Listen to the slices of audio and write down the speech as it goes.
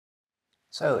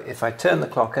So if I turn the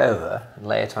clock over and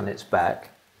lay it on its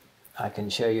back, I can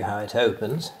show you how it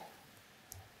opens.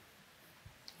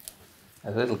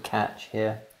 A little catch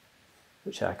here,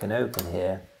 which I can open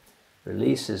here,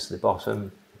 releases the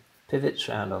bottom, pivots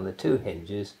round on the two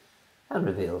hinges and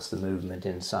reveals the movement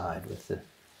inside with the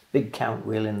big count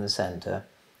wheel in the centre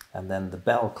and then the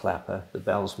bell clapper. The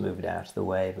bell's moved out of the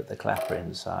way, but the clapper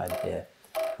inside here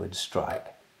would strike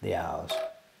the hours.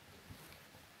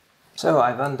 So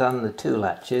I've undone the two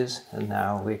latches and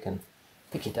now we can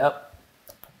pick it up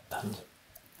and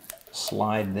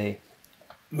slide the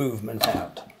movement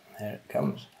out. There it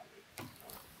comes.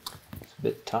 It's a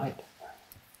bit tight.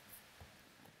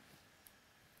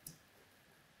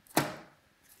 There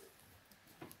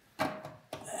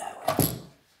we go.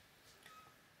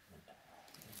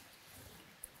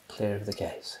 Clear of the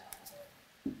case.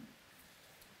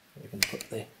 We can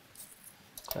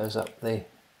close up the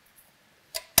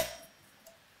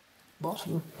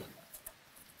bottom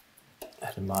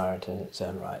and admire it in its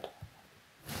own right.